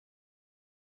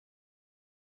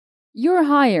You're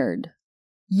hired.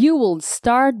 You will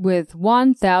start with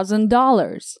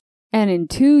 $1,000, and in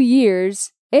 2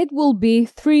 years, it will be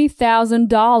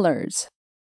 $3,000.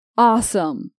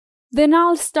 Awesome! Then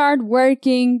I'll start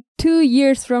working 2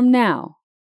 years from now.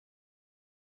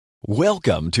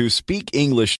 Welcome to Speak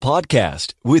English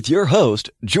Podcast with your host,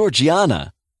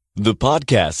 Georgiana, the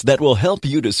podcast that will help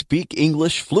you to speak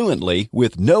English fluently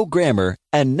with no grammar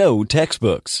and no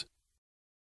textbooks.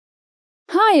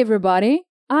 Hi, everybody.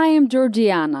 I am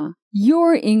Georgiana,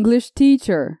 your English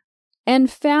teacher and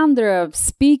founder of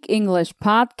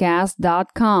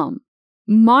SpeakEnglishPodcast.com.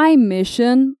 My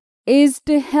mission is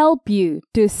to help you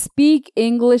to speak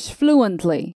English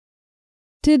fluently.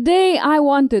 Today, I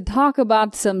want to talk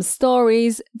about some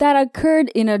stories that occurred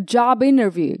in a job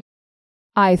interview.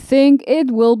 I think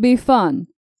it will be fun.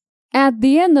 At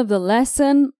the end of the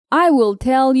lesson, I will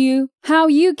tell you how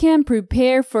you can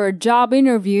prepare for a job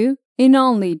interview in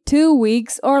only 2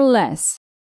 weeks or less.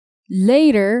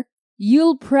 Later,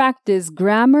 you'll practice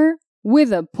grammar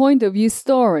with a point of view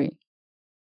story.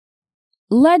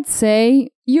 Let's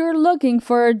say you're looking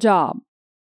for a job.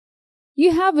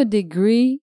 You have a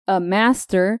degree, a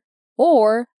master,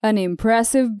 or an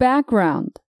impressive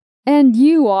background, and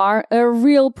you are a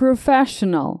real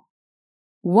professional.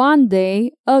 One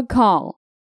day, a call.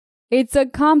 It's a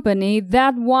company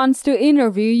that wants to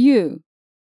interview you.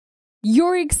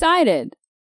 You're excited.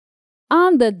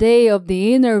 On the day of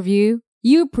the interview,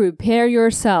 you prepare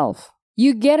yourself.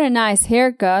 You get a nice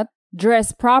haircut,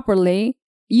 dress properly.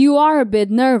 You are a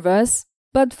bit nervous,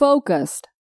 but focused.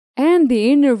 And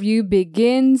the interview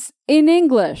begins in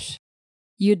English.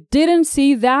 You didn't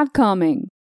see that coming.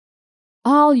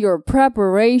 All your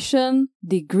preparation,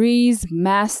 degrees,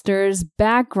 masters,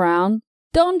 background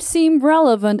don't seem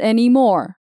relevant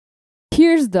anymore.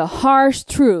 Here's the harsh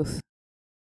truth.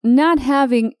 Not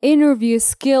having interview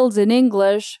skills in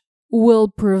English will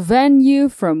prevent you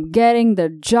from getting the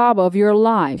job of your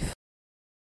life.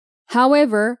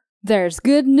 However, there's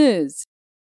good news.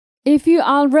 If you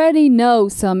already know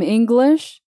some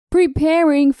English,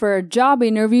 preparing for a job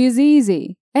interview is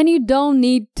easy, and you don't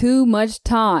need too much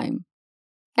time.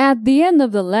 At the end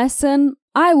of the lesson,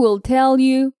 I will tell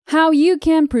you how you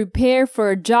can prepare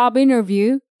for a job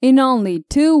interview in only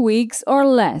 2 weeks or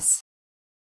less.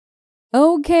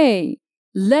 Okay,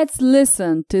 let's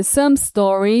listen to some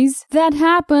stories that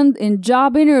happened in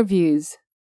job interviews.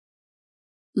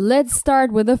 Let's start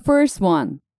with the first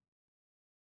one.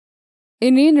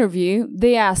 In interview,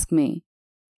 they asked me,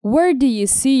 "Where do you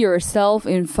see yourself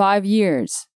in 5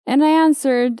 years?" And I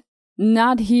answered,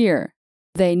 "Not here."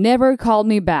 They never called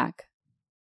me back.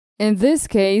 In this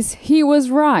case, he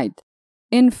was right.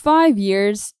 In 5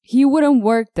 years, he wouldn't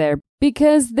work there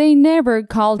because they never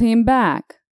called him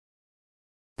back.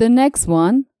 The next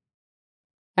one.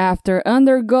 After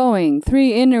undergoing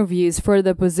 3 interviews for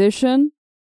the position,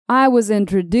 I was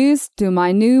introduced to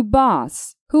my new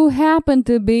boss, who happened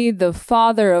to be the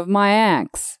father of my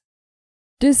ex.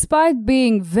 Despite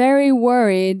being very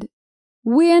worried,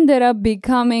 we ended up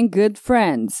becoming good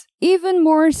friends, even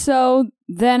more so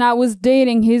than I was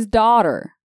dating his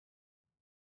daughter.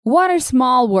 What a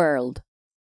small world.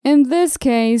 In this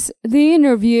case, the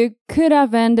interview could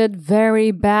have ended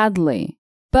very badly,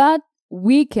 but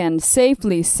we can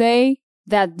safely say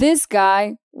that this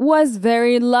guy was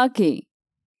very lucky.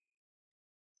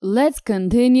 Let's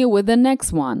continue with the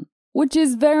next one, which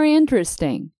is very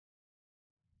interesting.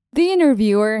 The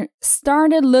interviewer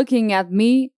started looking at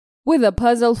me with a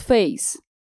puzzled face,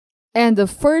 and the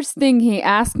first thing he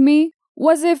asked me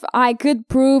was if I could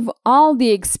prove all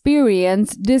the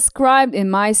experience described in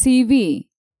my CV.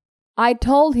 I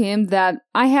told him that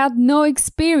I had no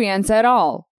experience at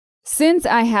all, since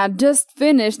I had just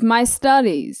finished my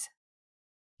studies.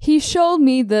 He showed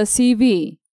me the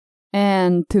CV,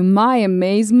 and to my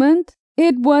amazement,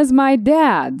 it was my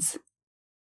dad's.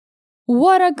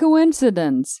 What a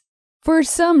coincidence! For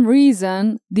some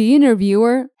reason, the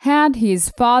interviewer had his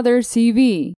father's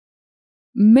CV.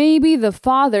 Maybe the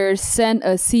father sent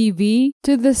a CV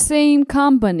to the same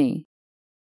company.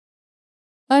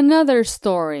 Another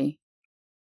story.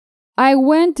 I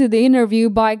went to the interview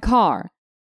by car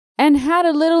and had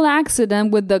a little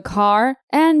accident with the car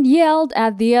and yelled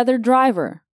at the other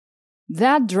driver.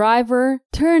 That driver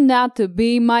turned out to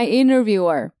be my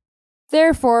interviewer.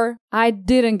 Therefore, I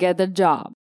didn't get the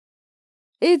job.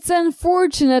 It's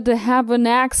unfortunate to have an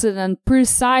accident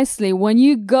precisely when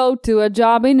you go to a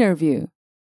job interview.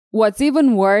 What's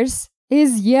even worse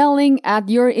is yelling at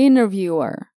your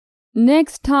interviewer.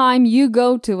 Next time you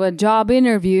go to a job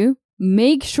interview,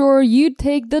 make sure you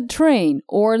take the train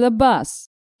or the bus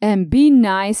and be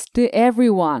nice to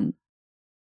everyone.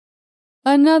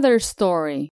 Another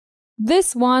story.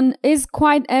 This one is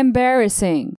quite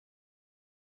embarrassing.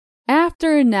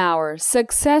 After an hour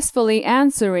successfully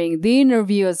answering the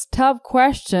interviewer's tough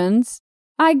questions,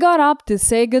 I got up to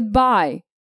say goodbye,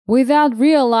 without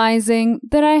realizing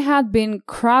that I had been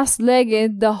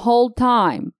cross-legged the whole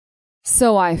time,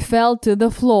 so I fell to the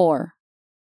floor.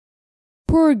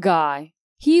 Poor guy.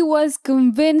 He was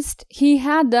convinced he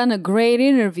had done a great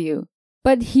interview,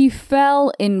 but he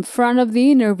fell in front of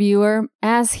the interviewer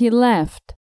as he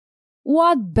left.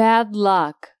 What bad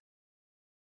luck!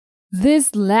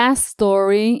 This last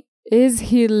story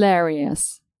is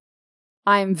hilarious.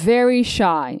 I'm very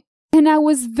shy, and I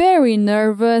was very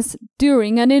nervous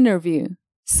during an interview.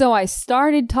 So I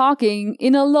started talking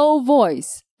in a low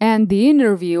voice, and the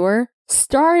interviewer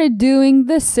started doing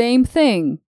the same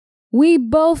thing. We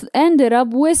both ended up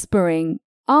whispering,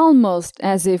 almost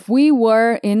as if we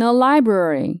were in a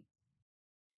library.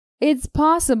 It's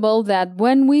possible that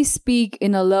when we speak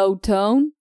in a low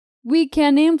tone, we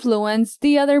can influence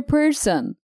the other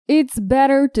person. It's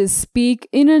better to speak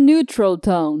in a neutral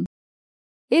tone.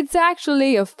 It's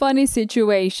actually a funny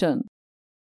situation.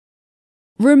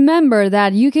 Remember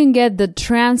that you can get the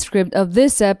transcript of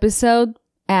this episode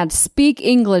at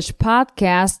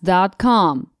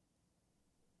speakenglishpodcast.com.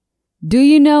 Do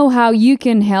you know how you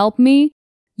can help me?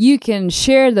 You can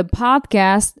share the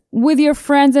podcast with your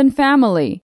friends and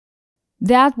family.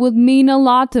 That would mean a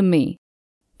lot to me.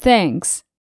 Thanks.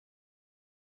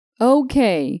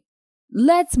 Okay,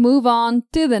 let's move on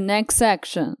to the next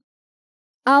section.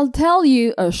 I'll tell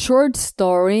you a short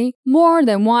story more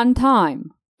than one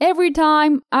time. Every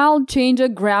time I'll change a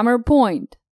grammar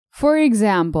point. For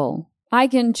example, I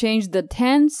can change the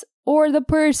tense or the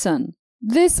person.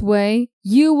 This way,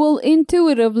 you will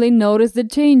intuitively notice the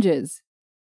changes.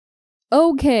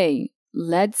 Okay,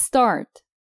 let's start.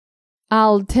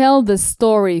 I'll tell the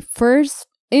story first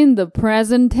in the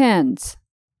present tense.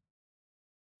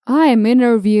 I am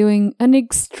interviewing an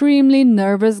extremely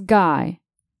nervous guy.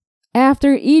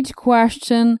 After each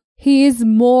question, he is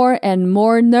more and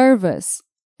more nervous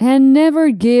and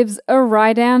never gives a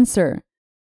right answer.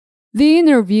 The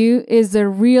interview is a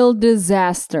real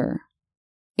disaster.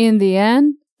 In the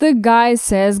end, the guy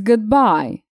says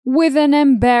goodbye with an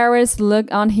embarrassed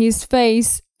look on his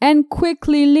face and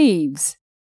quickly leaves.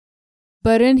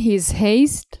 But in his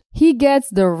haste, he gets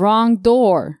the wrong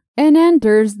door and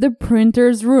enters the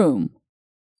printer's room.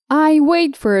 I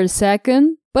wait for a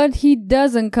second, but he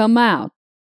doesn't come out.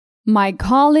 My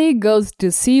colleague goes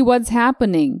to see what's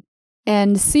happening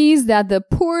and sees that the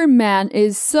poor man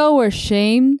is so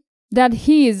ashamed that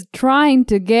he is trying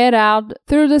to get out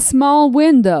through the small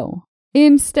window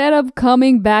instead of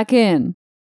coming back in.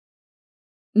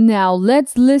 Now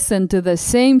let's listen to the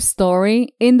same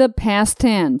story in the past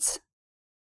tense.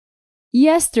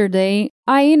 Yesterday,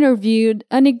 I interviewed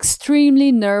an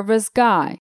extremely nervous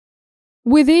guy.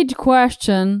 With each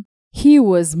question, he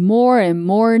was more and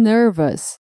more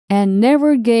nervous and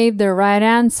never gave the right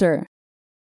answer.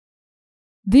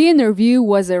 The interview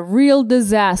was a real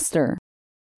disaster.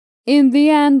 In the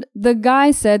end, the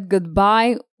guy said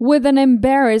goodbye with an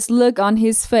embarrassed look on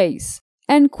his face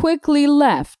and quickly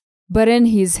left, but in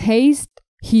his haste,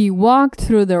 he walked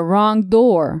through the wrong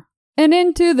door and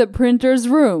into the printer's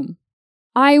room.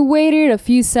 I waited a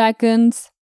few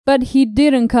seconds, but he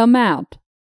didn't come out.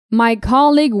 My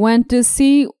colleague went to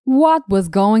see what was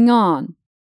going on.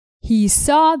 He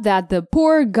saw that the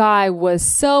poor guy was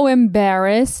so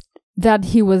embarrassed that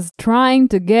he was trying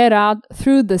to get out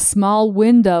through the small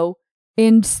window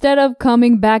instead of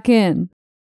coming back in.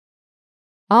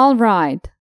 All right,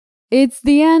 it's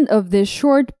the end of this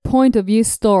short point of view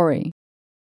story.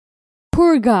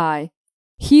 Poor guy,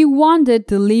 he wanted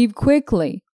to leave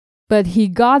quickly, but he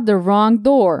got the wrong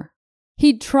door.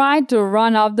 He tried to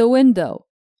run out the window.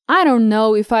 I don't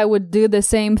know if I would do the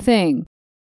same thing.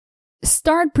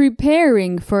 Start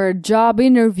preparing for a job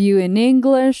interview in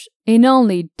English in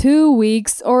only 2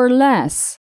 weeks or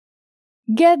less.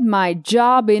 Get my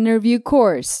job interview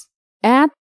course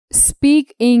at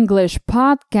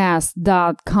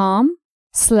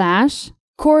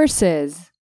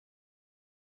speakenglishpodcast.com/courses.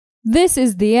 This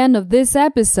is the end of this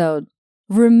episode.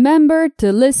 Remember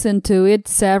to listen to it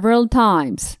several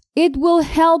times. It will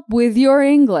help with your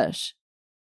English.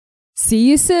 See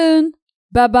you soon.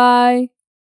 Bye-bye.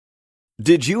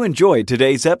 Did you enjoy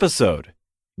today's episode?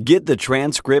 Get the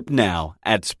transcript now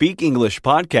at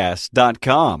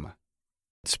speakenglishpodcast.com.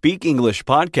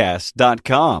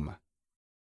 speakenglishpodcast.com